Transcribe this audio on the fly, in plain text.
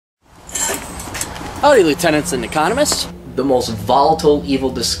Howdy, lieutenants and economists. The most volatile,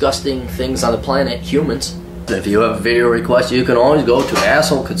 evil, disgusting things on the planet, humans. If you have a video request, you can always go to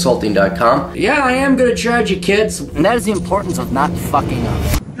assholeconsulting.com. Yeah, I am gonna charge you, kids. And that is the importance of not fucking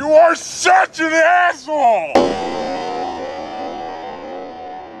up. You are such an asshole!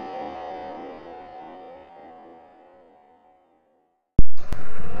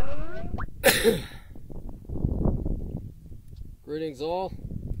 Greetings all.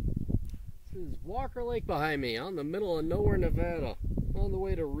 This is Walker Lake behind me. I'm in the middle of nowhere, Nevada. On the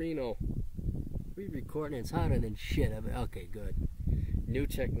way to Reno. We recording, it's hotter than shit. Okay, good. New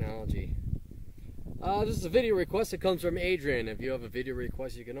technology. This is a video request that comes from Adrian. If you have a video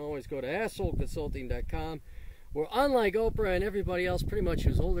request, you can always go to assholeconsulting.com. Where unlike Oprah and everybody else pretty much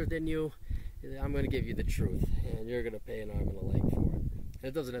who's older than you, I'm going to give you the truth. And you're going to pay an arm and a leg for it.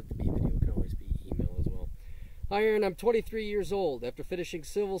 It doesn't have to be video, it can always be email as well. Hi Aaron, I'm 23 years old. After finishing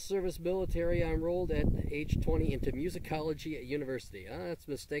civil service military, I enrolled at age 20 into musicology at university. That's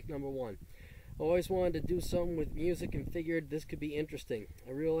mistake number one. I always wanted to do something with music and figured this could be interesting.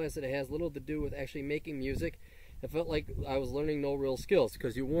 I realized that it has little to do with actually making music. It felt like I was learning no real skills,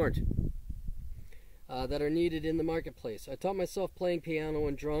 because you weren't, that are needed in the marketplace. I taught myself playing piano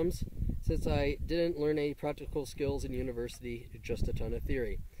and drums, since I didn't learn any practical skills in university, just a ton of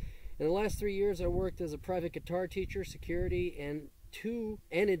theory. In the last 3 years, I worked as a private guitar teacher, security, and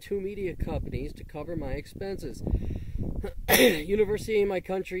in two media companies to cover my expenses. University in my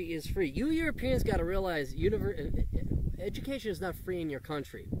country is free. You Europeans got to realize education is not free in your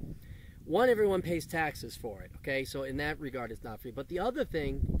country. One, everyone pays taxes for it, okay? So in that regard, it's not free. But the other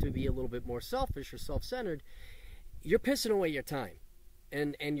thing, to be a little bit more selfish or self-centered, you're pissing away your time.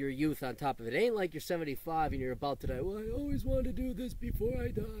 And your youth on top of it. It ain't like you're 75 and you're about to die. Well, I always wanted to do this before I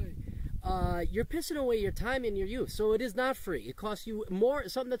die. You're pissing away your time and your youth. So it is not free. It costs you more,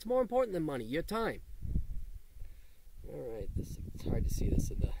 something that's more important than money, your time. Alright, it's hard to see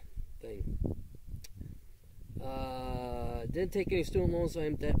this in the thing. Didn't take any student loans, so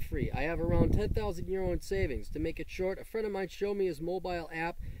I'm debt free. I have around 10,000 euro in savings. To make it short, a friend of mine showed me his mobile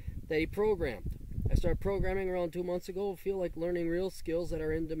app that he programmed. I started programming around 2 months ago. I feel like learning real skills that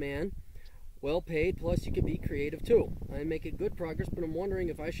are in demand, well paid, plus you can be creative too. I'm making good progress, but I'm wondering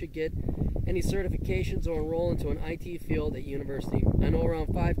if I should get any certifications or enroll into an IT field at university. I know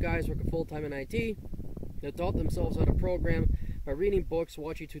around 5 guys working full-time in IT that taught themselves how to program by reading books,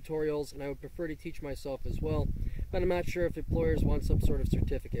 watching tutorials, and I would prefer to teach myself as well, but I'm not sure if employers want some sort of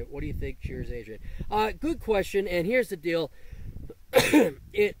certificate. What do you think? Cheers, Adrian. Good question, and here's the deal.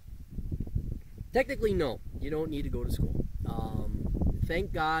 Technically, no. You don't need to go to school.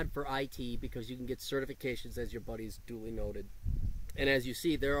 Thank God for IT, because you can get certifications, as your buddies duly noted. And as you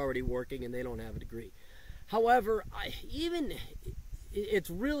see, they're already working and they don't have a degree. However, it's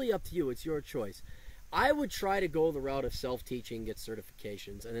really up to you. It's your choice. I would try to go the route of self-teaching, get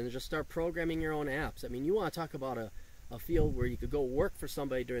certifications, and then just start programming your own apps. I mean, you want to talk about a field where you could go work for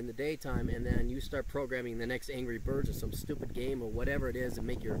somebody during the daytime and then you start programming the next Angry Birds or some stupid game or whatever it is and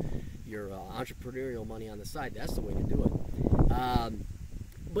make your entrepreneurial money on the side. That's the way to do it.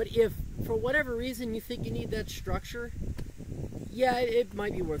 But if for whatever reason you think you need that structure, yeah, it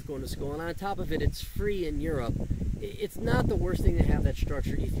might be worth going to school. And on top of it, it's free in Europe. It's not the worst thing to have that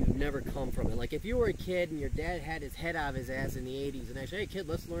structure if you've never come from it. Like if you were a kid and your dad had his head out of his ass in the 80s and actually, hey kid,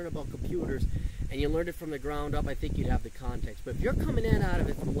 let's learn about computers, and you learned it from the ground up, I think you'd have the context. But if you're coming in out of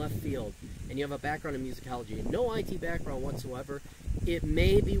it from left field and you have a background in musicology and no IT background whatsoever, it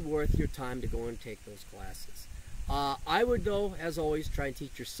may be worth your time to go and take those classes. I would, though, as always, try and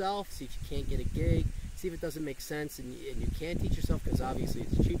teach yourself, see if you can't get a gig, see if it doesn't make sense, and you can teach yourself because obviously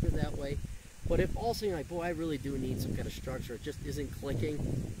it's cheaper that way. But if also you're like, boy, I really do need some kind of structure, it just isn't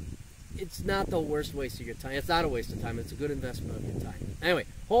clicking, it's not the worst waste of your time. It's not a waste of time. It's a good investment of your time. Anyway,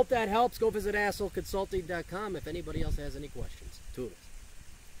 hope that helps. Go visit assholeconsulting.com if anybody else has any questions. Toodles.